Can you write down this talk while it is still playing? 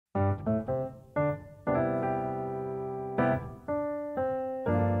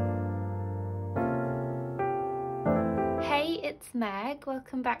it's Meg.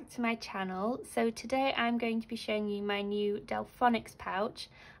 Welcome back to my channel. So today I'm going to be showing you my new Delfonics pouch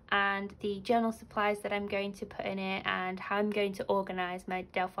and the journal supplies that I'm going to put in it and how I'm going to organise my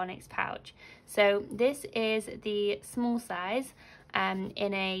Delfonics pouch. So this is the small size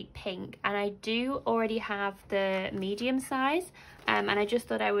in a pink, and I do already have the medium size, and I just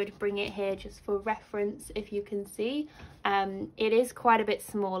thought I would bring it here just for reference. If you can see, it is quite a bit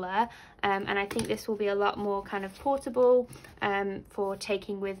smaller, and I think this will be a lot more kind of portable for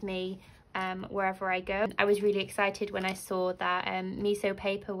taking with me wherever I go. I was really excited when I saw that Miso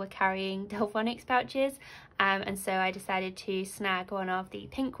Paper were carrying Delfonics pouches, and so I decided to snag one of the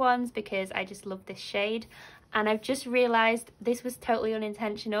pink ones because I just love this shade. And I've just realised this was totally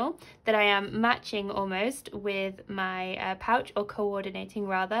unintentional, that I am matching almost with my pouch, or coordinating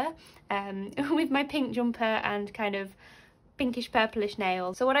rather, with my pink jumper and kind of pinkish purplish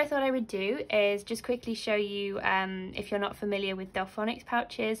nails. So what I thought I would do is just quickly show you, if you're not familiar with Delfonics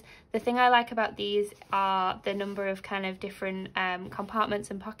pouches, the thing I like about these are the number of kind of different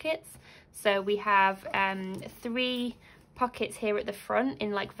compartments and pockets. So we have 3 pockets here at the front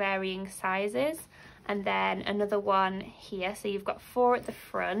in like varying sizes, and then another one here, so you've got 4 at the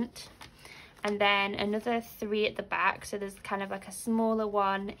front, and then another 3 at the back. So there's kind of like a smaller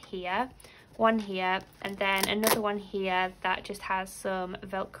one here, and then another one here that just has some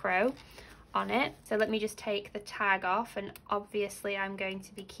Velcro on it. So let me just take the tag off, and obviously I'm going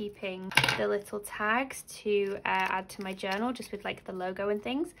to be keeping the little tags to add to my journal, just with like the logo and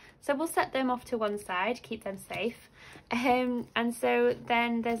things. So we'll set them off to one side, keep them safe. And so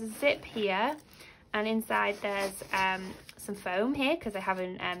then there's a zip here, and inside there's some foam here because I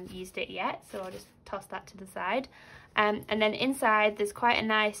haven't used it yet, so I'll just toss that to the side. And then inside there's quite a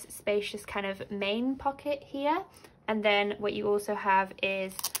nice spacious kind of main pocket here, and then what you also have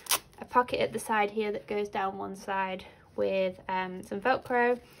is a pocket at the side here that goes down one side with some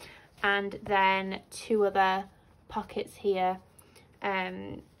Velcro, and then 2 other pockets here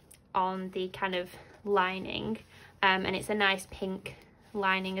on the kind of lining, and it's a nice pink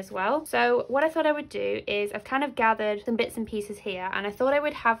lining as well. So what I thought I would do is I've kind of gathered some bits and pieces here, and I thought I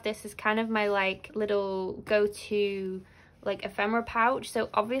would have this as kind of my like little go-to like ephemera pouch. So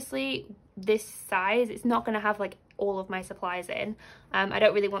obviously this size, it's not going to have like all of my supplies in. I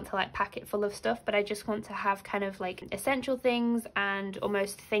don't really want to like pack it full of stuff, but I just want to have kind of like essential things and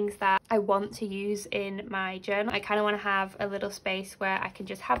almost things that I want to use in my journal. I kind of want to have a little space where I can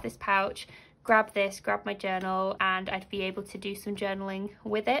just have this pouch, grab my journal, and I'd be able to do some journaling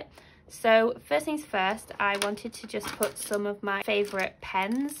with it. So first things first, I wanted to just put some of my favourite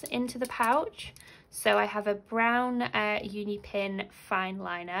pens into the pouch. So I have a brown Unipin fine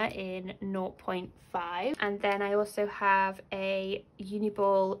liner in 0.5, and then I also have a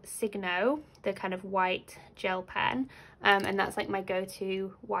Uniball Signo, the kind of white gel pen, and that's like my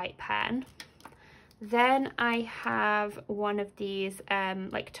go-to white pen. Then I have one of these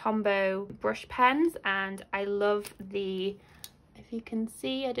like Tombow brush pens, and I love the, if you can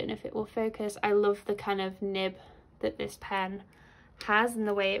see, I don't know if it will focus, I love the kind of nib that this pen has and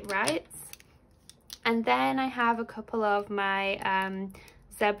the way it writes. And then I have a couple of my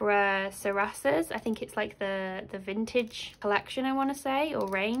Zebra Sarasas. I think it's like the vintage collection, I want to say, or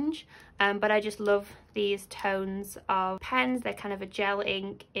range, but I just love these tones of pens. They're kind of a gel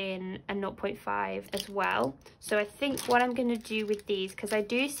ink in a 0.5 as well. So I think what I'm going to do with these, because I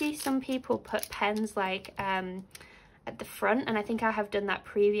do see some people put pens like at the front, and I think I have done that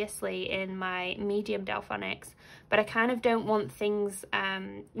previously in my medium Delfonics, but I kind of don't want things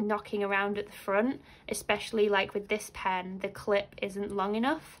knocking around at the front, especially like with this pen, the clip isn't long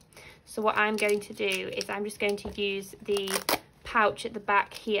enough. So what I'm going to do is I'm just going to use the pouch at the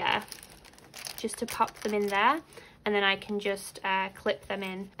back here just to pop them in there, and then I can just clip them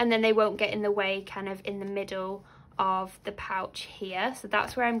in, and then they won't get in the way kind of in the middle of the pouch here. So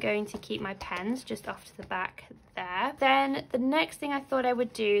that's where I'm going to keep my pens, just off to the back there. Then the next thing I thought I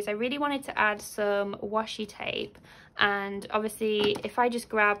would do is I really wanted to add some washi tape, and obviously if I just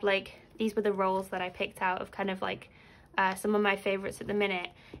grab, like, these were the rolls that I picked out of kind of like some of my favorites at the minute,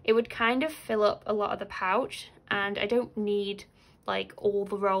 it would kind of fill up a lot of the pouch, and I don't need like all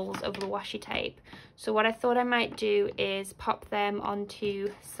the rolls of the washi tape. So what I thought I might do is pop them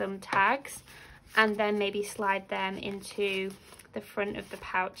onto some tags, and then maybe slide them into the front of the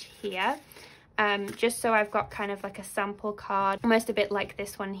pouch here, just so I've got kind of like a sample card, almost a bit like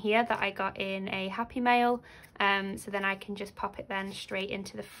this one here that I got in a Happy Mail, so then I can just pop it then straight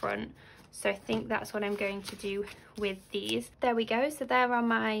into the front. So I think that's what I'm going to do with these. There we go, so there are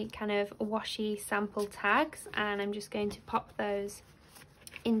my kind of washi sample tags, and I'm just going to pop those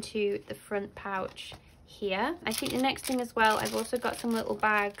into the front pouch here. I think the next thing as well, I've also got some little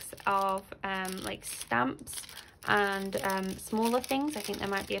bags of like stamps and smaller things. I think there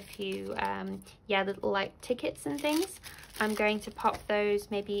might be a few yeah, little like tickets and things. I'm going to pop those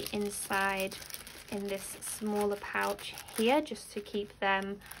maybe inside in this smaller pouch here, just to keep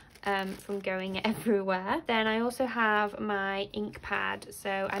them from going everywhere. Then I also have my ink pad,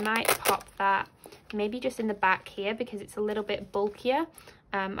 so I might pop that maybe just in the back here because it's a little bit bulkier,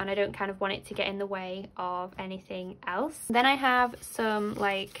 and I don't kind of want it to get in the way of anything else. Then I have some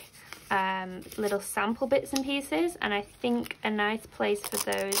like little sample bits and pieces, and I think a nice place for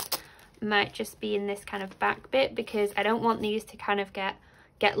those might just be in this kind of back bit, because I don't want these to kind of get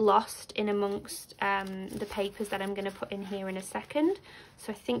lost in amongst the papers that I'm going to put in here in a second.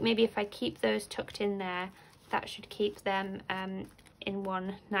 So I think maybe if I keep those tucked in there, that should keep them in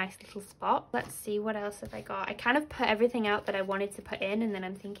one nice little spot. Let's see, what else have I got? I kind of put everything out that I wanted to put in, and then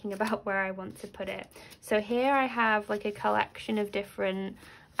I'm thinking about where I want to put it. So here I have like a collection of different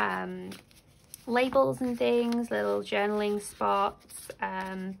labels and things, little journaling spots,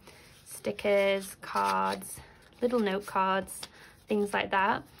 stickers, cards, little note cards, things like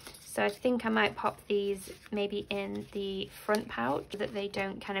that. So I think I might pop these maybe in the front pouch so that they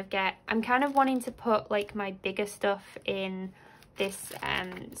don't kind of get, I'm kind of wanting to put like my bigger stuff in this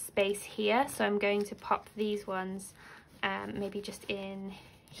space here, so I'm going to pop these ones maybe just in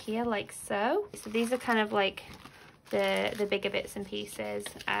here like so. So these are kind of like the bigger bits and pieces,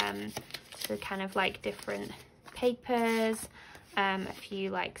 so kind of like different papers, a few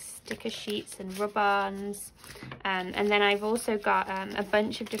like sticker sheets and rub-ons, and then I've also got a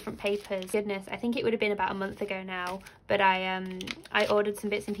bunch of different papers. Goodness, I think it would have been about a month ago now, but I ordered some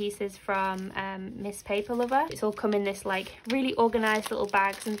bits and pieces from Miss Paper Lover. It's all come in this like really organized little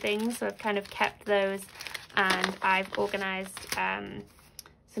bags and things, so I've kind of kept those, and I've organized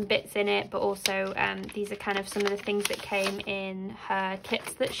some bits in it, but also these are kind of some of the things that came in her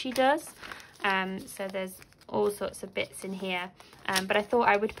kits that she does. So there's all sorts of bits in here, but I thought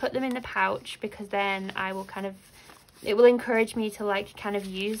I would put them in the pouch because then I will kind of, it will encourage me to like kind of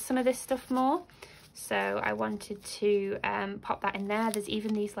use some of this stuff more. So I wanted to pop that in there. There's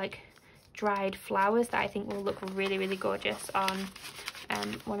even these like dried flowers that I think will look really, really gorgeous on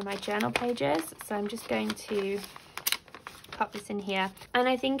one of my journal pages. So I'm just going to pop this in here. And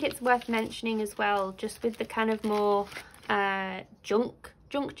I think it's worth mentioning as well, just with the kind of more junk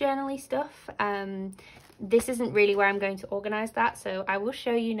journaly stuff, this isn't really where I'm going to organize that, so I will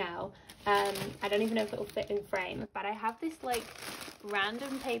show you now. I don't even know if it will fit in frame, but I have this like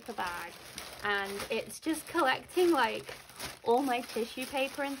random paper bag, and it's just collecting like all my tissue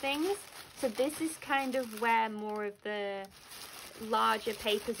paper and things. So this is kind of where more of the larger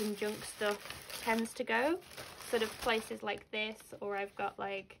papers and junk stuff tends to go, sort of places like this, or I've got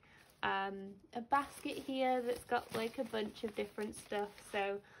like a basket here that's got like a bunch of different stuff.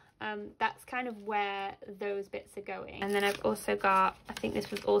 So that's kind of where those bits are going. And then I've also got, I think this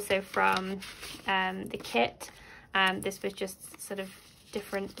was also from the kit, this was just sort of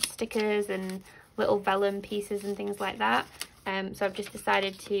different stickers and little vellum pieces and things like that. So I've just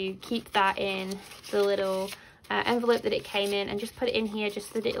decided to keep that in the little envelope that it came in, and just put it in here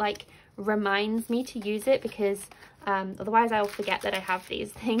just so that it like reminds me to use it, because otherwise I'll forget that I have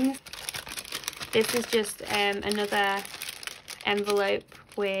these things. This is just another envelope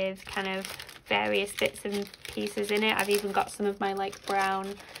with kind of various bits and pieces in it. I've even got some of my like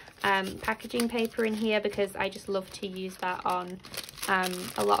brown packaging paper in here because I just love to use that on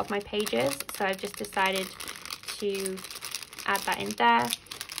a lot of my pages. So I've just decided to add that in there,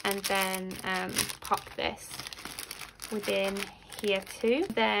 and then pop this within here too.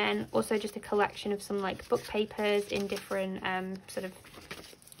 Then also just a collection of some like book papers in different sort of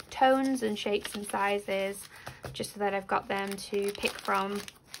tones and shapes and sizes, just so that I've got them to pick from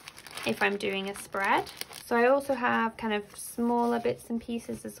if I'm doing a spread. So I also have kind of smaller bits and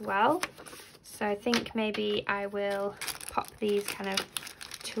pieces as well. So I think maybe I will pop these kind of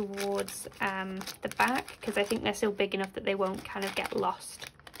towards the back, because I think they're still big enough that they won't kind of get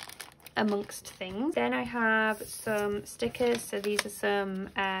lost amongst things. Then I have some stickers. So these are some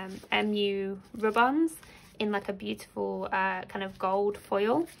MU rub-ons in like a beautiful kind of gold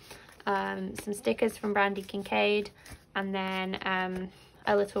foil. Some stickers from Brandy Kincaid, and then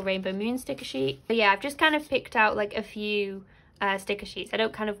a little rainbow moon sticker sheet. But yeah, I've just kind of picked out like a few sticker sheets. I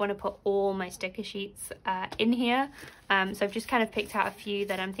don't kind of want to put all my sticker sheets in here, so I've just kind of picked out a few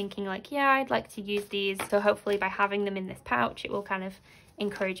that I'm thinking like, yeah, I'd like to use these. So hopefully by having them in this pouch, it will kind of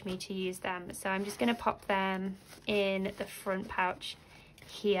encourage me to use them. So I'm just going to pop them in the front pouch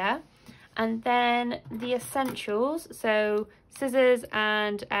here. And then the essentials, so scissors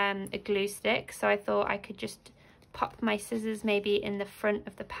and a glue stick, so I thought I could just pop my scissors maybe in the front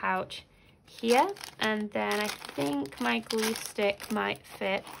of the pouch here, and then I think my glue stick might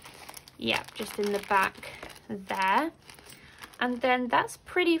fit, yeah, just in the back there. And then that's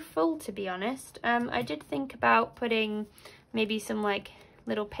pretty full, to be honest. I did think about putting maybe some like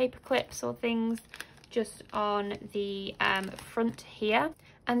little paper clips or things just on the front here.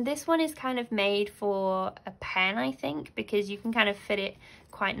 And this one is kind of made for a pen, I think, because you can kind of fit it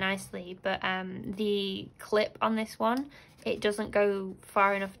quite nicely. But the clip on this one, it doesn't go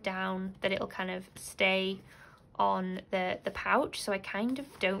far enough down that it'll kind of stay on the pouch. So I kind of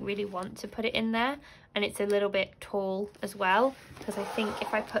don't really want to put it in there. And it's a little bit tall as well, because I think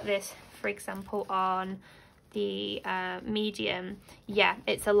if I put this, for example, on the medium, yeah,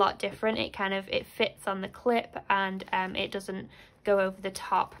 it's a lot different. It fits on the clip, and it doesn't go over the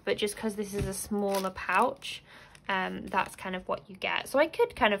top. But just because this is a smaller pouch, that's kind of what you get. So I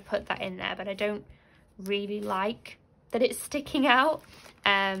could kind of put that in there, but I don't really like that it's sticking out.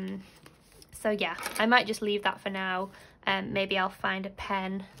 So yeah, I might just leave that for now. Maybe I'll find a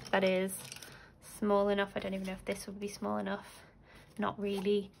pen that is small enough. I don't even know if this would be small enough. Not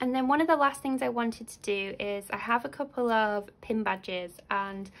really. And then one of the last things I wanted to do is I have a couple of pin badges,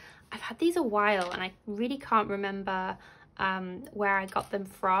 and I've had these a while and I really can't remember where I got them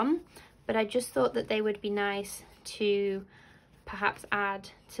from, but I just thought that they would be nice to perhaps add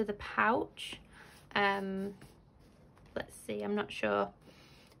to the pouch. Let's see, I'm not sure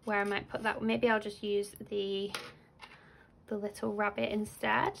where I might put that. Maybe I'll just use the little rabbit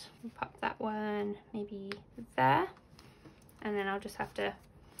instead. Pop that one maybe there, and then I'll just have to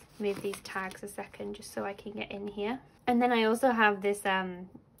move these tags a second just so I can get in here. And then I also have this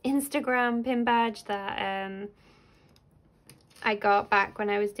Instagram pin badge that I got back when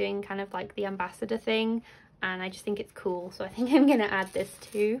I was doing kind of like the ambassador thing, and I just think it's cool, so I think I'm gonna add this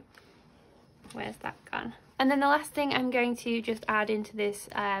too. Where's that gone? And then the last thing I'm going to just add into this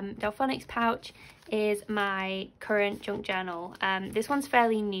Delfonics pouch is my current junk journal. This one's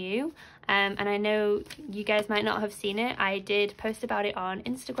fairly new, and I know you guys might not have seen it. I did post about it on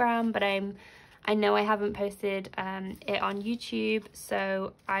Instagram, but I know I haven't posted it on YouTube,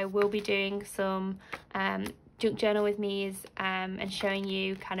 so I will be doing some junk journal with me's and showing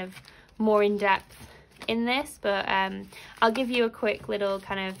you kind of more in depth in this, but I'll give you a quick little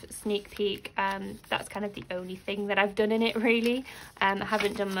kind of sneak peek. That's kind of the only thing that I've done in it, really. I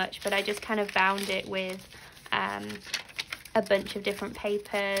haven't done much, but I just kind of bound it with a bunch of different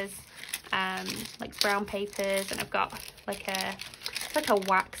papers, like brown papers, and I've got like a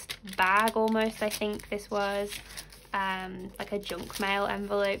waxed bag almost, I think this was, like a junk mail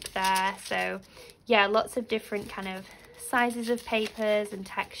envelope there. So yeah, lots of different kind of sizes of papers and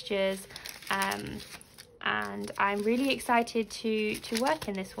textures, and I'm really excited to work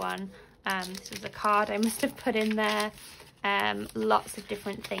in this one. This was a card I must have put in there. Lots of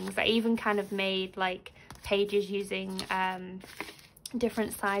different things. I even kind of made like pages using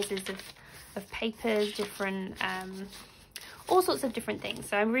different sizes of papers, different all sorts of different things.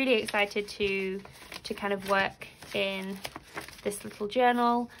 So I'm really excited to kind of work in this little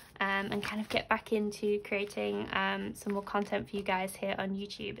journal and kind of get back into creating some more content for you guys here on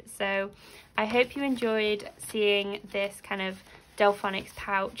YouTube. So I hope you enjoyed seeing this kind of Delfonics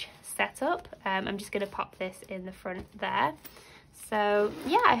pouch setup. I'm just going to pop this in the front there. So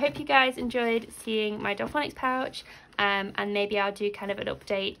yeah, I hope you guys enjoyed seeing my Delfonics pouch, and maybe I'll do kind of an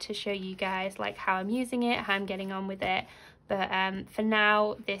update to show you guys like how I'm using it, how I'm getting on with it. But for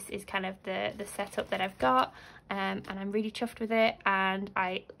now, this is kind of the setup that I've got, and I'm really chuffed with it, and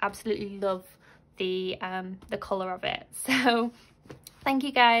I absolutely love the colour of it. So thank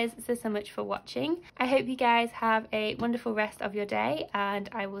you guys so much for watching. I hope you guys have a wonderful rest of your day, and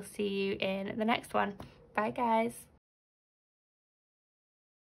I will see you in the next one. Bye guys.